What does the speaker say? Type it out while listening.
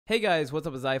Hey guys, what's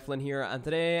up? It's iFlynn here, and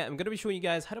today I'm going to be showing you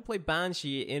guys how to play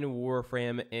Banshee in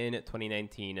Warframe in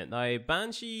 2019. Now,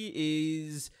 Banshee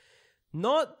is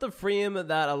not the frame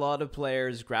that a lot of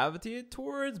players gravitate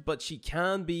towards, but she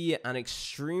can be an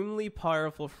extremely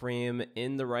powerful frame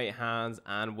in the right hands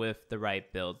and with the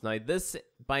right builds. Now, this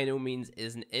by no means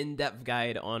is an in-depth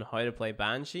guide on how to play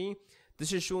Banshee.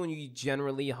 This is showing you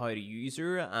generally how to use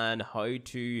her and how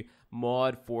to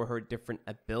mod for her different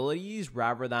abilities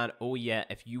rather than, oh yeah,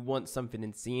 if you want something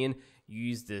insane,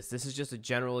 use this. This is just a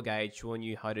general guide showing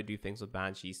you how to do things with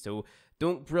Banshee. So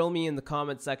don't grill me in the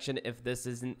comment section if this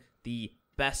isn't the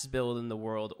best build in the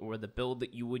world or the build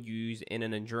that you would use in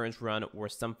an endurance run or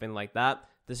something like that.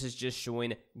 This is just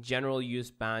showing general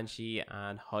use Banshee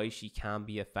and how she can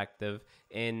be effective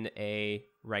in a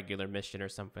regular mission or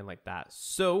something like that.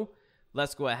 So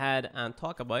let's go ahead and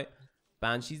talk about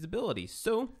Banshee's abilities.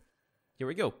 So here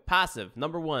we go. Passive.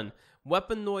 Number 1.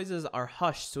 Weapon noises are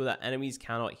hushed so that enemies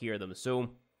cannot hear them. So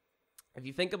if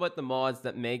you think about the mods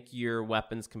that make your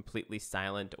weapons completely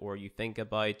silent, or you think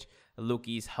about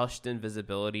Loki's hushed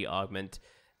invisibility augment,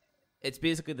 it's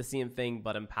basically the same thing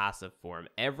but in passive form.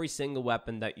 Every single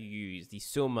weapon that you use, the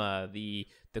Soma, the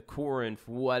Corinth,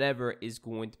 whatever, is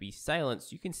going to be silent.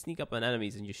 So you can sneak up on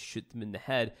enemies and just shoot them in the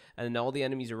head, and then all the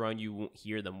enemies around you won't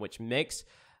hear them, which makes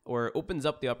or opens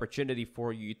up the opportunity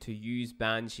for you to use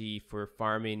Banshee for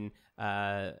farming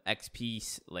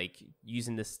XP, like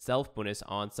using this stealth bonus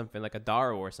on something like a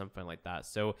Darrow or something like that.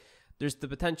 So there's the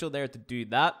potential there to do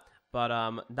that,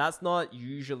 but that's not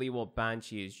usually what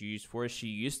Banshee is used for. She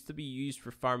used to be used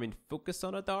for farming focus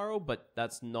on a Darrow, but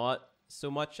that's not so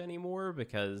much anymore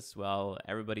because, well,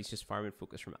 everybody's just farming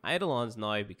focus from Eidolons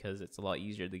now because it's a lot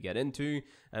easier to get into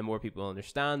and more people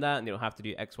understand that and they don't have to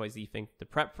do XYZ thing to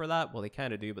prep for that. Well, they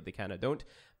kind of do, but they kind of don't.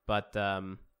 But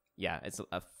yeah, it's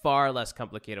a far less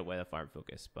complicated way to farm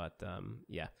focus. But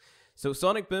yeah. So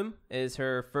Sonic Boom is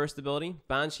her first ability.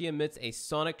 Banshee emits a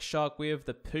sonic shockwave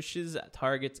that pushes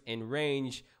targets in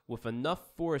range with enough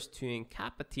force to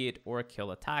incapacitate or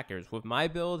kill attackers. With my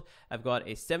build, I've got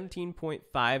a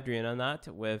 17.5 drain on that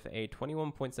with a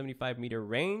 21.75 meter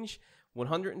range,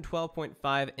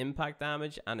 112.5 impact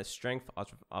damage, and a strength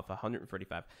of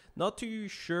 135. Not too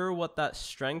sure what that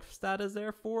strength stat is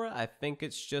there for. I think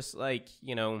it's just like,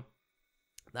 you know,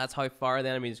 that's how far the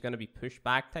enemy is going to be pushed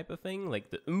back type of thing, like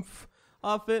the oomph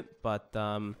of it, but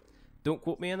don't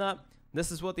quote me on that. This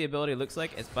is what the ability looks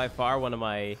like. It's by far one of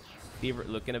my favorite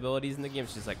looking abilities in the game.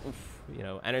 It's just like, oof, you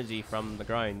know, energy from the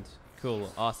ground.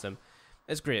 Cool, awesome.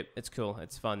 It's great, it's cool,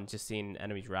 it's fun just seeing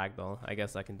enemies ragdoll. I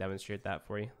guess I can demonstrate that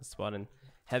for you. Let's spawn in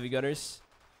heavy gunners.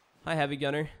 Hi, heavy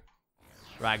gunner.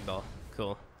 Ragdoll,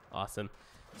 cool, awesome.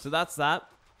 So that's that.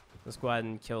 Let's go ahead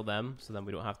and kill them so then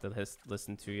we don't have to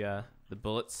listen to the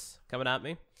bullets coming at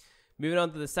me. Moving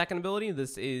on to the second ability,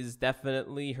 this is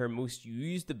definitely her most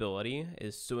used ability,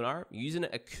 is Sonar. Using an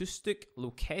acoustic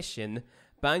location,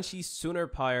 Banshee's sonar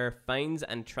power finds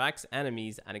and tracks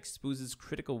enemies and exposes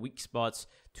critical weak spots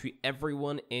to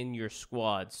everyone in your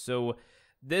squad. So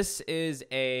this is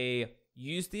a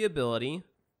use the ability,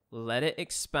 let it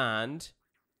expand.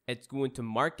 It's going to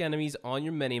mark enemies on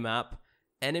your minimap.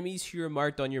 Enemies who are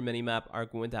marked on your minimap are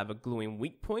going to have a glowing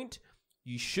weak point.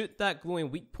 You shoot that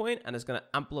glowing weak point and it's going to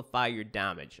amplify your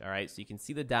damage. All right, so you can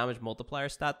see the damage multiplier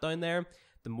stat down there.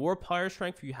 The more power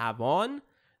strength you have on,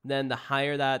 then the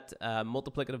higher that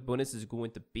multiplicative bonus is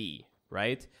going to be,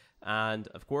 right? And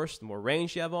of course, the more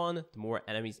range you have on, the more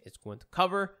enemies it's going to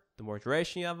cover. The more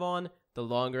duration you have on, the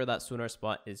longer that sonar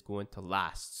spot is going to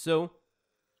last. So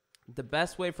the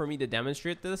best way for me to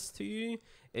demonstrate this to you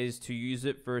is to use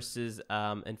it versus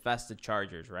infested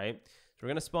chargers, right? So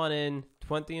we're going to spawn in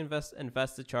 20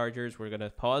 infested chargers. We're going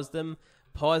to pause them.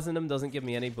 Pausing them doesn't give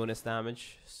me any bonus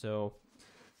damage. So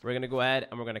we're going to go ahead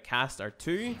and we're going to cast our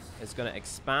 2. It's going to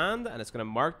expand and it's going to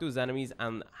mark those enemies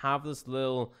and have this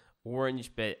little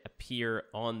orange bit appear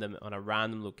on them on a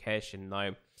random location.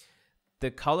 Now, the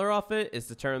color of it is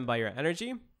determined by your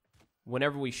energy.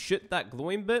 Whenever we shoot that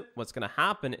glowing bit, what's going to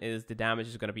happen is the damage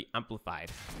is going to be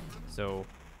amplified. So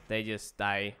they just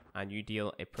die and you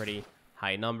deal a pretty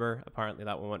high number. Apparently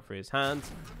that one went for his hand.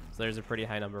 So there's a pretty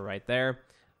high number right there.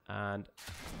 And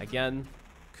again,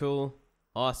 cool,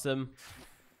 awesome.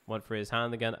 Went for his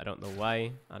hand again. I don't know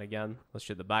why. And again, let's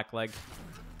shoot the back leg.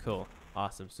 Cool,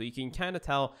 awesome. So you can kind of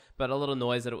tell by a little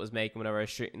noise that it was making whenever I was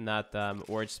shooting that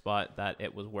orange spot that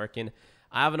it was working.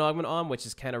 I have an augment on, which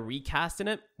is kind of recasting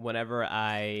it whenever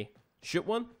I shoot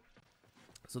one.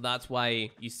 So that's why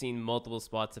you've seen multiple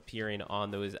spots appearing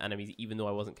on those enemies, even though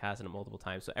I wasn't casting it multiple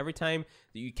times. So every time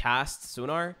that you cast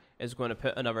Sonar, it's going to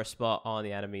put another spot on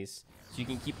the enemies. So you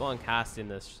can keep on casting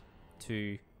this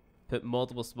to put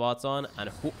multiple spots on, and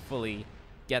hopefully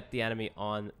get the enemy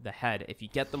on the head. If you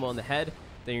get them on the head,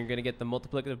 then you're going to get the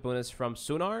multiplicative bonus from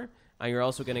sonar, and you're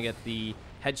also going to get the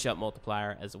headshot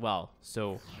multiplier as well.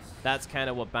 So that's kind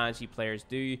of what Banshee players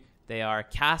do. They are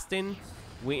casting,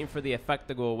 waiting for the effect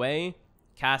to go away,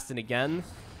 casting again,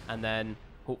 and then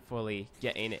hopefully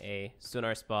getting a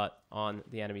sonar spot on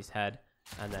the enemy's head,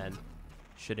 and then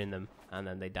shooting them, and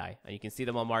then they die. And you can see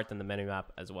them all marked on the minimap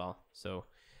as well. So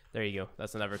there you go.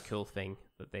 That's another cool thing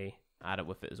that they added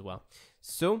with it as well.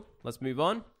 So let's move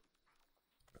on.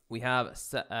 We have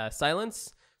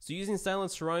silence. So using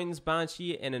silence surrounds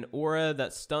Banshee in an aura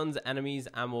that stuns enemies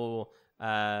and will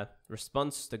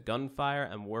response to gunfire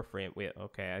and Warframe. Wait,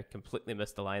 okay, I completely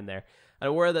missed the line there. An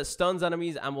aura that stuns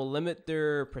enemies and will limit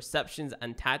their perceptions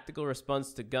and tactical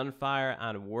response to gunfire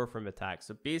and Warframe attacks.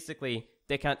 So basically,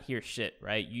 they can't hear shit,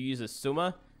 right? You use a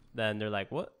Soma, then they're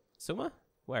like, what? Soma?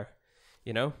 Where?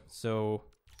 You know? So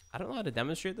I don't know how to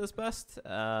demonstrate this best.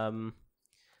 Let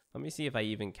me see if I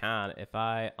even can. If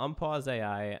I unpause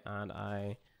AI and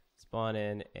I spawn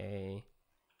in a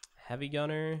heavy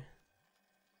gunner,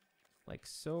 like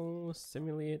so,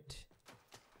 simulate,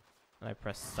 and I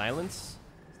press silence,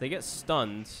 so they get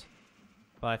stunned,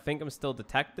 but I think I'm still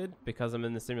detected because I'm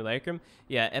in the simulacrum.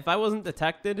 Yeah, if I wasn't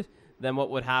detected, then what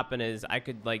would happen is I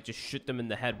could like just shoot them in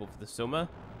the head with the Soma,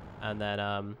 and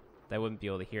then they wouldn't be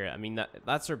able to hear it. I mean,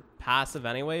 that's their passive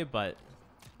anyway, but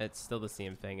it's still the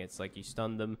same thing. It's like you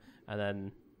stun them, and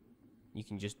then you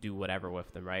can just do whatever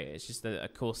with them, right? It's just a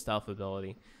cool stealth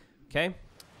ability. Okay,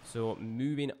 so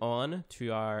moving on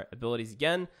to our abilities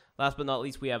again. Last but not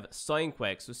least, we have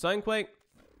Soundquake. So Soundquake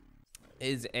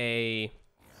is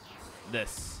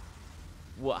this.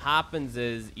 What happens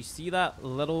is, you see that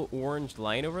little orange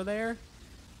line over there?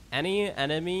 Any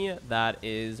enemy that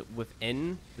is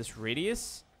within this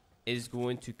radius is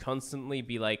going to constantly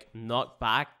be like knocked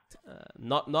back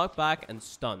and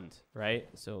stunned, right?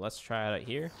 So let's try it out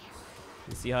here.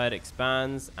 You see how it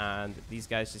expands, and these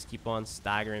guys just keep on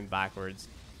staggering backwards.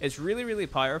 It's really, really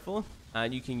powerful,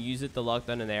 and you can use it to lock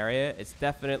down an area. It's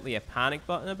definitely a panic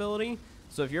button ability.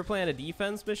 So if you're playing a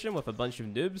defense mission with a bunch of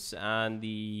noobs and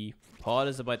the pod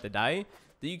is about to die,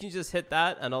 then you can just hit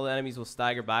that and all the enemies will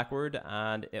stagger backward,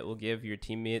 and it will give your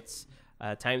teammates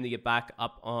time to get back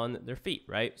up on their feet,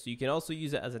 right? So you can also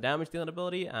use it as a damage dealing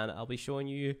ability, and I'll be showing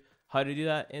you how to do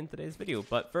that in today's video.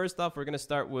 But first off, we're going to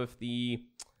start with the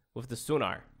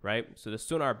sonar, right? So the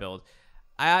sonar build.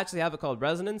 I actually have it called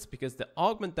Resonance because the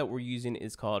augment that we're using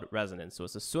is called Resonance. So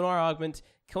it's a sonar augment.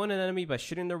 Killing an enemy by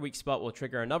shooting their weak spot will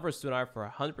trigger another sonar for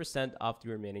 100% of the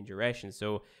remaining duration.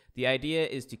 So the idea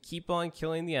is to keep on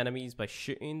killing the enemies by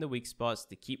shooting the weak spots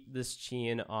to keep this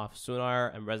chain of sonar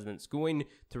and resonance going,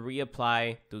 to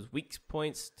reapply those weak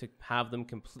points to have them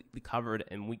completely covered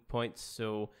in weak points.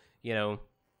 So, you know,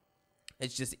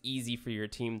 it's just easy for your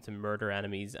team to murder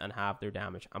enemies and have their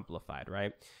damage amplified,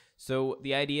 right? So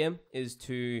the idea is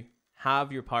to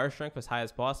have your power strength as high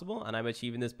as possible, and I'm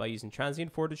achieving this by using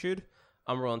Transient Fortitude,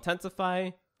 Umbral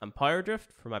Intensify, and Power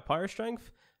Drift for my power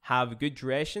strength. Have good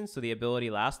duration, so the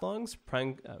ability last long,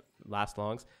 prime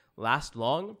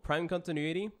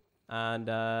continuity, and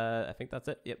I think that's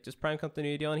it. Yep, just prime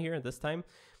continuity on here this time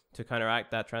to counteract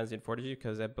that Transient Fortitude,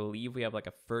 because I believe we have like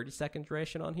a 30-second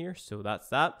duration on here, so that's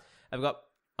that. I've got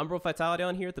Umbral Vitality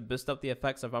on here to boost up the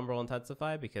effects of Umbral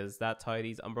Intensify, because that's how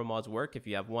these Umbral mods work. If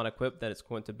you have one equipped, then it's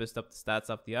going to boost up the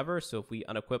stats of the other. So if we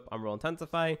unequip Umbral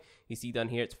Intensify, you see down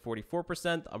here it's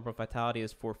 44%, Umbral Vitality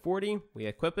is 440, we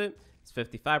equip it, it's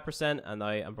 55%, and now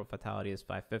Umbral Vitality is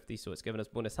 550, so it's giving us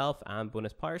bonus health and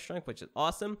bonus power strength, which is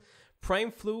awesome.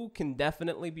 Prime Flow can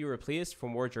definitely be replaced for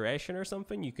more duration or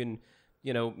something. You can,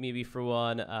 you know, maybe throw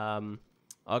on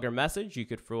Augur Message. You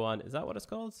could throw on, is that what it's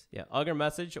called? Yeah, Augur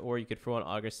Message, or you could throw on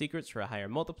Augur Secrets for a higher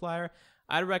multiplier.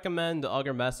 I'd recommend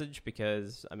Augur Message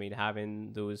because, I mean,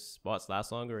 having those spots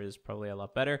last longer is probably a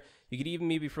lot better. You could even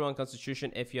maybe throw on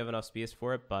Constitution if you have enough space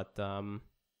for it, but,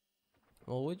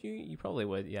 well, would you? You probably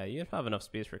would. Yeah, you'd have enough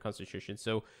space for Constitution.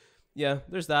 So, yeah,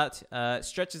 there's that.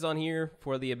 Stretches on here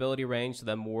for the ability range, so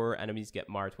that more enemies get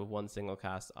marked with one single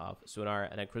cast of Sonar,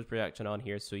 and then Cruise Projection on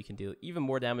here, so you can deal even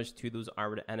more damage to those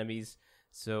armored enemies.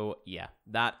 So yeah,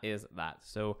 that is that.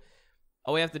 So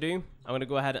all we have to do, I'm going to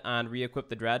go ahead and re-equip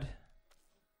the Dread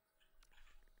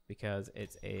because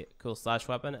it's a cool slash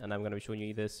weapon, and I'm going to be showing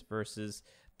you this versus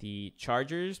the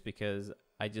Chargers because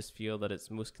I just feel that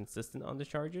it's most consistent on the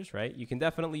Chargers, right? You can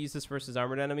definitely use this versus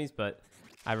armored enemies, but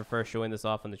I prefer showing this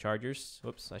off on the Chargers.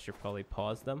 Whoops, I should probably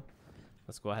pause them.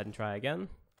 Let's go ahead and try again.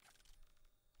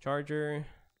 Charger,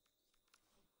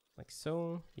 like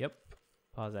so. Yep.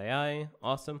 Pause AI.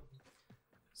 Awesome.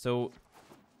 So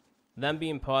Them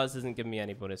being paused isn't giving me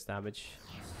any bonus damage.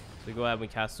 So we go ahead and we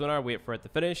cast Sonar, wait for it to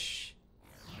finish.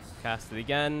 Cast it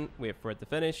again, wait for it to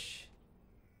finish.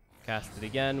 Cast it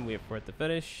again, wait for it to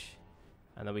finish.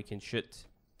 And then we can shoot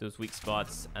those weak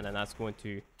spots, and then that's going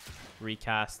to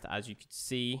recast, as you could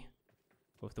see,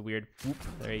 with the weird whoop.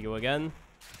 There you go again.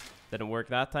 Didn't work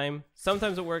that time.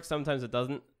 Sometimes it works, sometimes it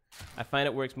doesn't. I find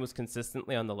it works most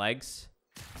consistently on the legs.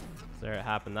 So there, it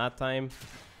happened that time.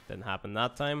 Didn't happen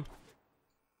that time.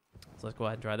 So let's go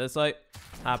ahead and try this out.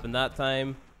 Happened that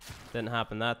time. Didn't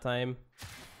happen that time.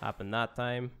 Happened that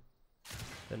time.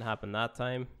 Didn't happen that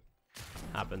time.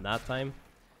 Happened that time.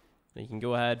 And you can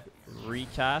go ahead,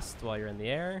 recast while you're in the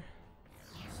air.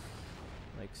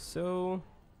 Like so.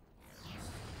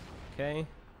 Okay.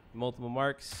 Multiple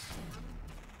marks.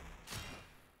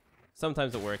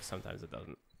 Sometimes it works, sometimes it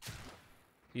doesn't.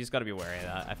 You just gotta be wary of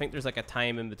that. I think there's like a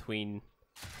time in between,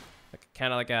 like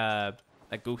kind of like a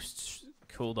ghost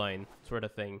cooldown sort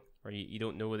of thing, where you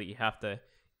don't know that you have to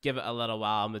give it a little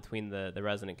while in between the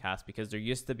resonant cast, because there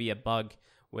used to be a bug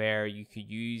where you could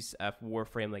use a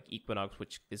Warframe like Equinox,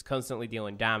 which is constantly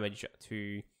dealing damage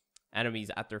to enemies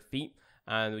at their feet,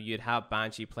 and you'd have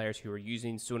Banshee players who were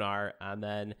using Sonar, and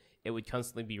then it would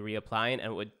constantly be reapplying, and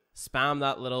it would spam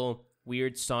that little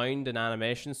weird sound and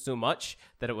animation so much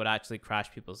that it would actually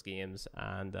crash people's games.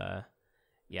 And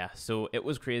yeah, so it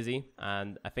was crazy,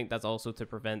 and I think that's also to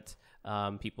prevent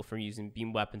people from using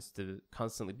beam weapons to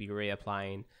constantly be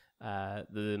reapplying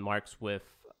the marks with,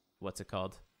 what's it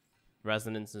called,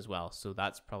 resonance as well. So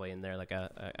that's probably in there, like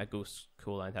a ghost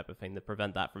cooldown type of thing to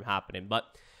prevent that from happening. But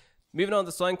moving on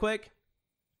to Soundquake,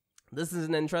 this is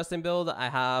an interesting build. I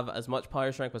have as much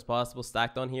power strength as possible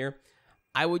stacked on here.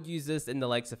 I would use this in the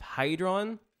likes of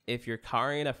Hydron if you're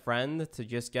carrying a friend to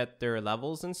just get their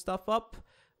levels and stuff up.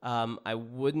 I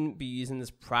wouldn't be using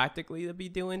this practically to be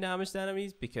dealing damage to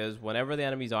enemies, because whenever the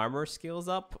enemy's armor scales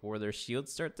up or their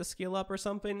shields start to scale up or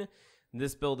something,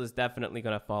 this build is definitely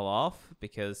going to fall off,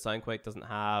 because Soundquake doesn't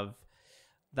have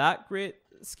that great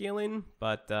scaling.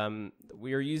 But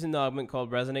we are using the augment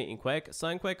called Resonating Quake.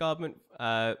 Soundquake augment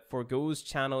forgoes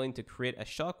channeling to create a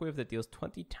shockwave that deals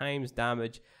 20 times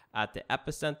damage at the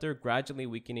epicenter, gradually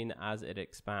weakening as it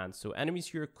expands. So enemies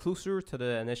who are closer to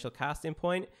the initial casting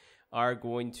point are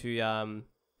going to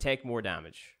take more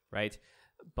damage, right?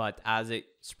 But as it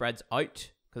spreads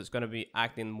out, because it's going to be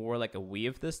acting more like a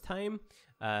wave this time,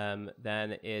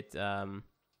 then it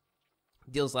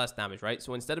deals less damage, right?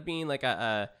 So instead of being like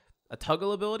a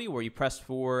toggle ability where you press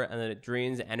 4 and then it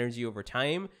drains energy over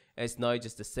time, it's now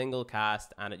just a single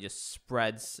cast, and it just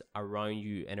spreads around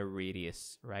you in a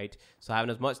radius, right? So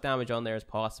having as much damage on there as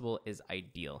possible is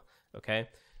ideal, okay?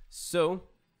 So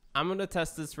I'm going to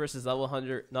test this versus level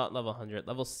 100, not level 100,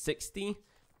 level 60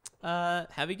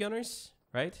 heavy gunners,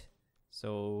 right?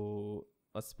 So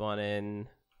let's spawn in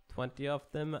 20 of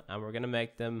them, and we're going to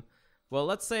make them, well,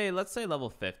 let's say level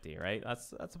 50, right?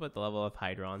 That's about the level of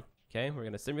Hydron. Okay, we're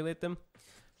going to simulate them.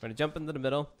 We're going to jump into the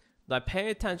middle. Now pay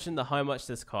attention to how much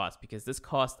this costs, because this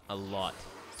costs a lot.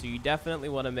 So you definitely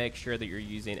want to make sure that you're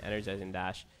using Energizing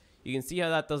Dash. You can see how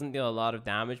that doesn't deal a lot of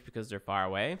damage because they're far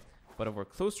away, but if we're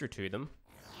closer to them,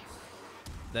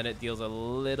 then it deals a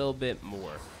little bit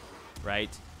more,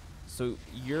 right? So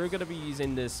you're going to be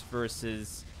using this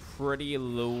versus pretty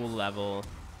low level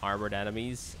armored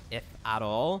enemies, if at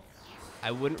all.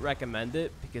 I wouldn't recommend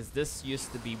it, because this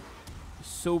used to be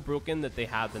so broken that they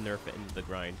had to nerf it into the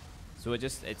ground. So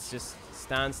it's just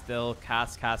stand still,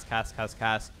 cast.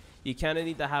 You kind of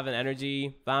need to have an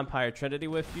energy vampire trinity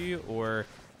with you, or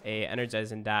a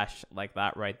energizing dash like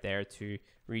that right there to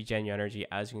regen your energy,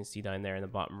 as you can see down there in the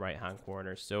bottom right hand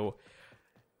corner. So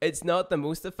it's not the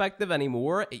most effective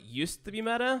anymore. It used to be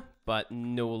meta, but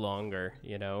no longer,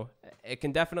 you know. It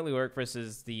can definitely work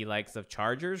versus the likes of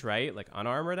chargers, right? Like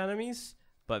unarmored enemies,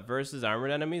 but versus armored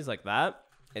enemies like that,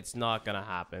 it's not going to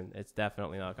happen. It's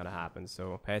definitely not going to happen.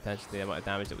 So pay attention to the amount of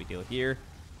damage that we deal here.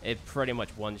 It pretty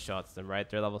much one-shots them, right?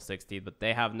 They're level 60, but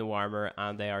they have no armor,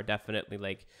 and they are definitely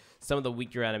like some of the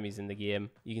weaker enemies in the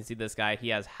game. You can see this guy, he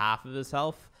has half of his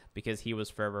health because he was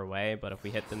further away, but if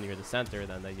we hit them near the center,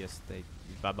 then they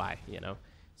bye-bye, you know?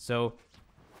 So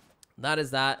that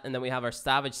is that. And then we have our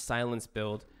Savage Silence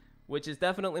build, which is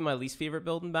definitely my least favorite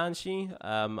build in Banshee.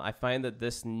 I find that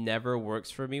this never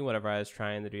works for me whenever I was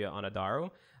trying to do it on a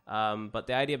Daro. But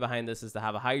the idea behind this is to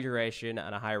have a high duration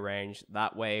and a high range.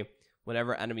 That way,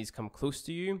 whenever enemies come close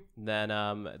to you, then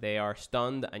they are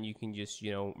stunned, and you can just,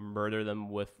 you know, murder them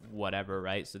with whatever,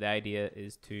 right? So the idea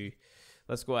is to,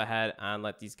 let's go ahead and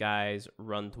let these guys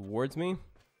run towards me.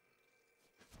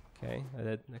 Okay, I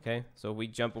did. Okay, so we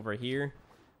jump over here,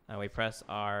 and we press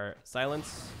our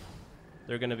silence.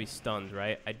 they're going to be stunned,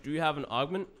 right? I do have an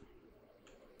augment.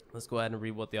 Let's go ahead and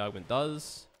read what the augment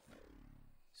does.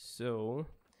 So,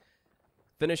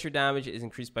 finisher damage is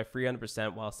increased by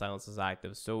 300% while silence is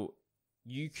active. So,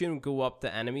 you can go up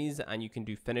to enemies and you can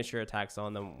do finisher attacks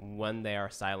on them when they are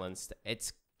silenced.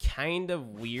 It's kind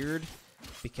of weird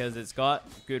because it's got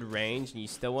good range, and you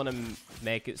still want to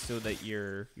make it so that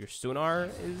your sonar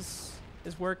is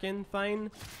working fine.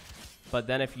 But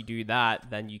then if you do that,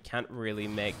 then you can't really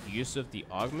make use of the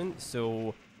augment.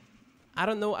 So I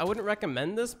don't know. I wouldn't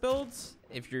recommend this build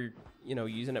if you're, you know,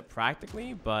 using it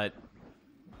practically, but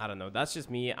I don't know. That's just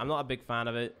me. I'm not a big fan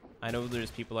of it. I know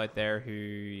there's people out there who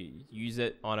use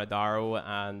it on a Daro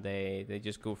and they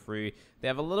just go through. They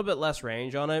have a little bit less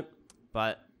range on it,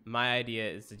 but my idea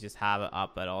is to just have it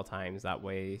up at all times. That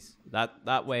way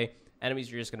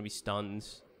enemies are just going to be stunned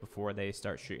before they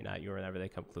start shooting at you or whenever they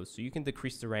come close. So you can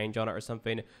decrease the range on it or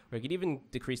something, or you can even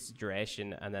decrease the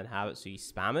duration and then have it so you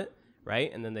spam it,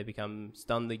 right? And then they become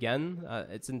stunned again.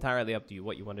 It's entirely up to you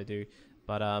what you want to do.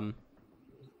 But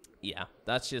yeah,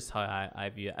 that's just how I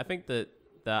view it. I think that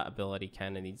ability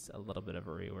kind of needs a little bit of a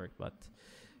rework, but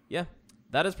yeah,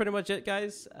 that is pretty much it,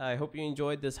 guys. I hope you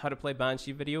enjoyed this how to play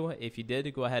Banshee video. If you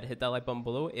did, go ahead, hit that like button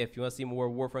below. If you want to see more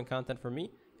Warframe content from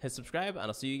me, hit subscribe, and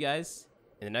I'll see you guys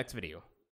in the next video.